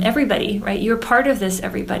are an everybody, right? You're part of this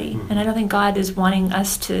everybody. Mm-hmm. And I don't think God is wanting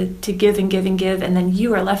us to give and give and give, and then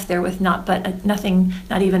you are left there with nothing,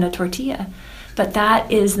 not even a tortilla. But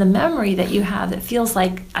that is the memory that you have that feels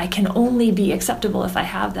like I can only be acceptable if I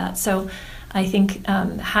have that. So I think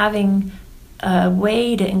having a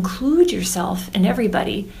way to include yourself in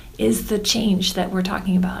everybody is the change that we're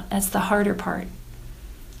talking about. That's the harder part.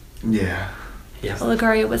 Yeah. Yes. Well,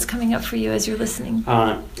 Lugario, what's coming up for you as you're listening?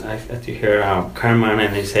 I have to hear Carmen,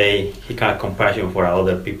 and they say he got compassion for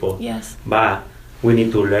other people. Yes. But we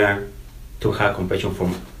need to learn to have compassion for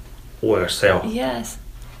ourselves. Yes,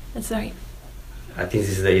 that's right. I think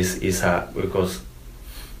this is because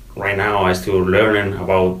right now I'm still learning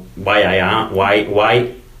about why I am, why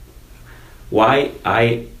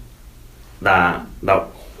I the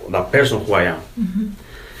person who I am. Mm-hmm.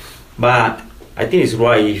 But I think it's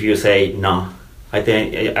right if you say no. I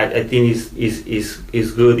think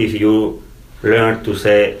it's good if you learn to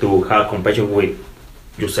have compassion with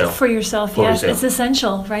yourself. For yourself, yes, it's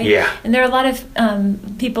essential, right? Yeah. And there are a lot of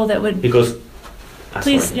people that would because.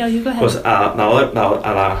 Please, you go ahead. Because I'm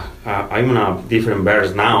in a different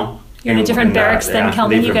barracks now. You're in a different barracks than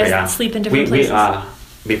Kelman. You guys sleep in different places.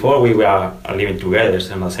 Before we were living together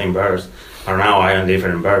in the same barracks, but now I'm in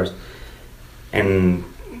different barracks. And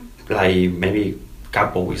like maybe a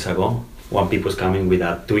couple weeks ago, one people's coming with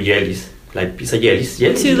 2 jellies, like piece of jellies.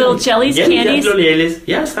 2 little jellies, candies? Little jellies.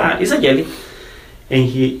 Yes, it's a jelly. And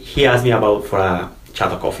he asked me for a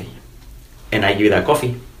shot of coffee. And I give that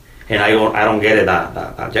coffee. And I don't get it,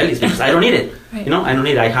 the jellies, because I don't need it. Right. I don't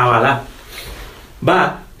need it. I have a lot.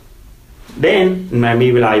 But then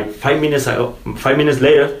maybe like 5 minutes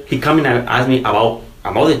later, he come in and ask me about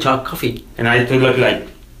the chocolate coffee, and I think like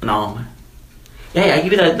no. Yeah, I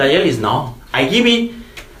give it the earliest. No, I give it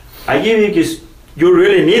because you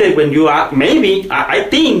really need it when you are. Maybe I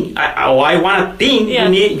think I want to think Yeah.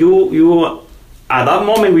 you at that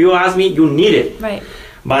moment when you ask me, you need it. Right.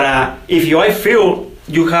 But if I feel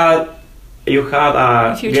you have If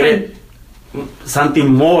you're get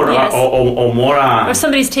something more Yes. or more. Or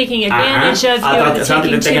somebody's taking advantage of you, and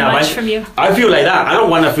something taking too much from you. I feel like that. I don't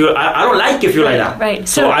want to feel. I don't like to feel like that. Right.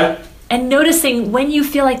 So I. And noticing when you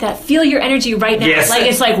feel like that, feel your energy right now. Yes. Like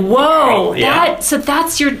it's like, whoa, Yeah. so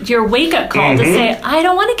that's your wake up call to say, I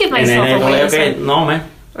don't want to give And myself then away. okay, no man.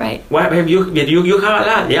 Right. What have you have a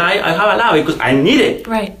lot? Yeah, I have a lot because I need it.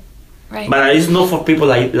 Right. Right. But it's not for people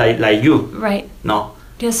like you. Right. No.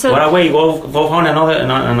 Yeah, so What away? Go find another.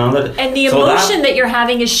 and the So emotion that you're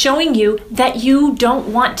having is showing you that you don't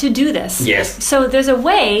want to do this. Yes. So there's a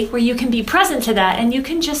way where you can be present to that and you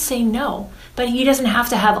can just say no. But he doesn't have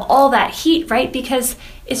to have all that heat, right? Because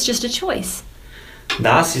it's just a choice.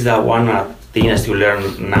 That is the one thing is to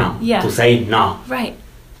learn now. Yeah. To say no. Right.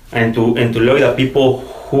 And to look at people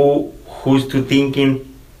who's to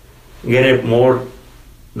thinking get it more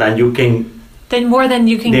than you can. Then more than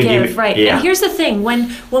you can They give, give- right? yeah. And here's the thing: when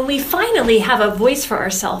we finally have a voice for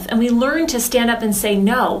ourselves and we learn to stand up and say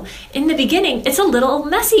no, in the beginning it's a little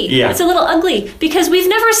messy. Yeah. It's a little ugly because we've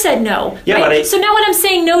never said no. Yeah, right? but so now when I'm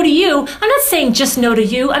saying no to you, I'm not saying just no to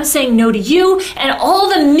you. I'm saying no to you and all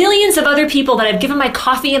the millions of other people that I've given my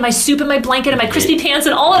coffee and my soup and my blanket and my crispy pants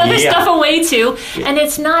and all that other Yeah. stuff away to, and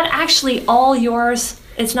it's not actually all yours.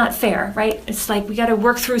 It's not fair, right? It's like we got to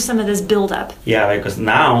work through some of this buildup. Yeah, because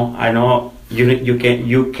now I know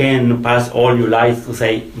you can pass all your life to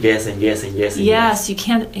say yes and yes and yes and Yes, you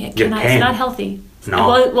can't. It You cannot, can. It's not healthy.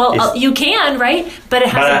 No, Well, it's- you can, right? But it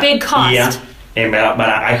has a big cost. Yeah, and but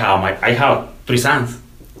I have 3 sons.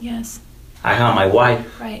 Yes, I have my wife,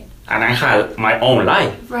 right, and I have my own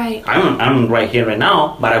life. right. I'm right here right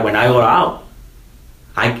now, but when I go out,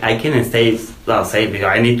 I can't stay the same because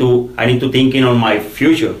I need to thinking on my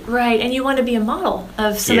future. Right, and you want to be a model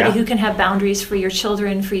of somebody Yeah. who can have boundaries for your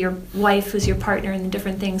children, for your wife, who's your partner, and the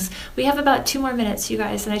different things. We have about 2 more minutes, you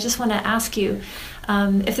guys, and I just want to ask you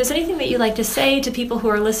if there's anything that you'd like to say to people who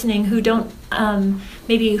are listening who don't,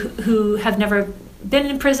 maybe who have never been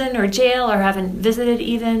in prison or jail or haven't visited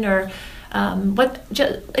even, or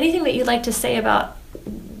anything that you'd like to say about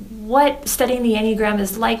what studying the Enneagram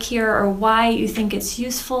is like here, or why you think it's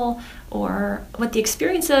useful, or what the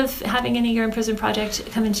experience of having Enneagram Prison Project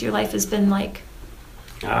come into your life has been like.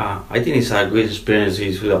 I think it's a good experience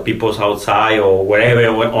with the people outside or wherever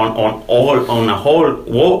on a whole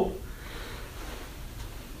world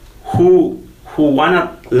who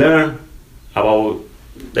wanna learn about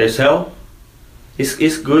themselves.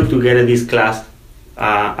 It's good to get this class.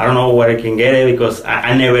 I don't know where I can get it because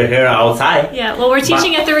I never heard outside. Yeah, well, we're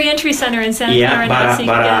teaching at the Reentry Center in Santa Clara now, so you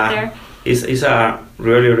can get it there. It's a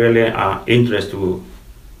really interest to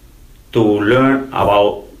learn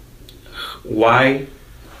about why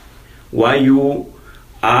you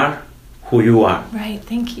are who you are. Right,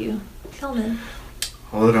 thank you. Kelman.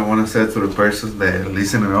 All that I want to say to the persons that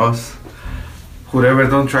listen to us, whoever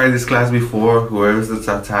don't try this class before, whoever's at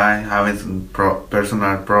that time having some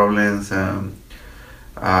personal problems,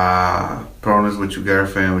 problems with your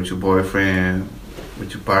girlfriend, with your boyfriend,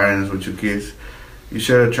 with your parents, with your kids, you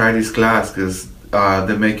should try this class because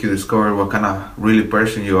they make you discover what kind of really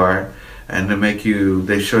person you are, and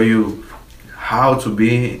they show you how to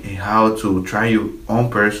be and how to try your own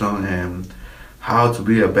person and how to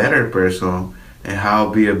be a better person and how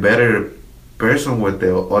to be a better person with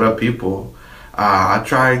the other people. I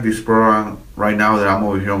tried this program right now that I'm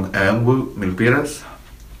over here on Elmwood, Milpitas,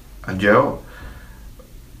 in jail.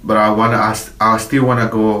 But I still wanna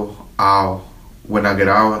go out when I get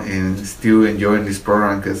out and still enjoying this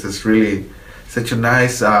program because it's really such a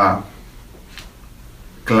nice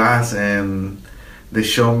class, and they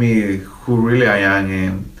show me who really I am,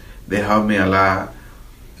 and they help me a lot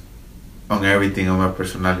on everything on my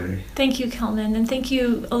personality. Thank you, Kelman, and thank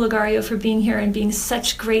you, Olegario, for being here and being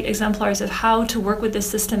such great exemplars of how to work with this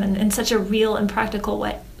system in such a real and practical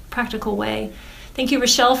way. Thank you,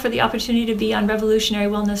 Rochelle, for the opportunity to be on Revolutionary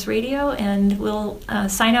Wellness Radio, and we'll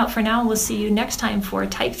sign out for now. We'll see you next time for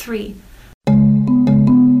Type 3.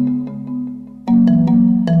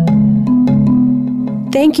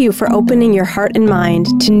 Thank you for opening your heart and mind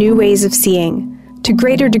to new ways of seeing, to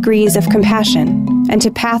greater degrees of compassion, and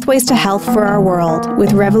to pathways to health for our world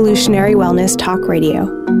with Revolutionary Wellness Talk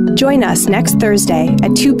Radio. Join us next Thursday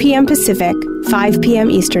at 2 p.m. Pacific, 5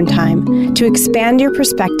 p.m. Eastern Time to expand your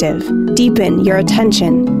perspective, deepen your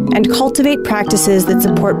attention, and cultivate practices that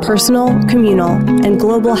support personal, communal, and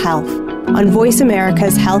global health on Voice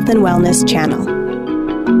America's Health and Wellness channel.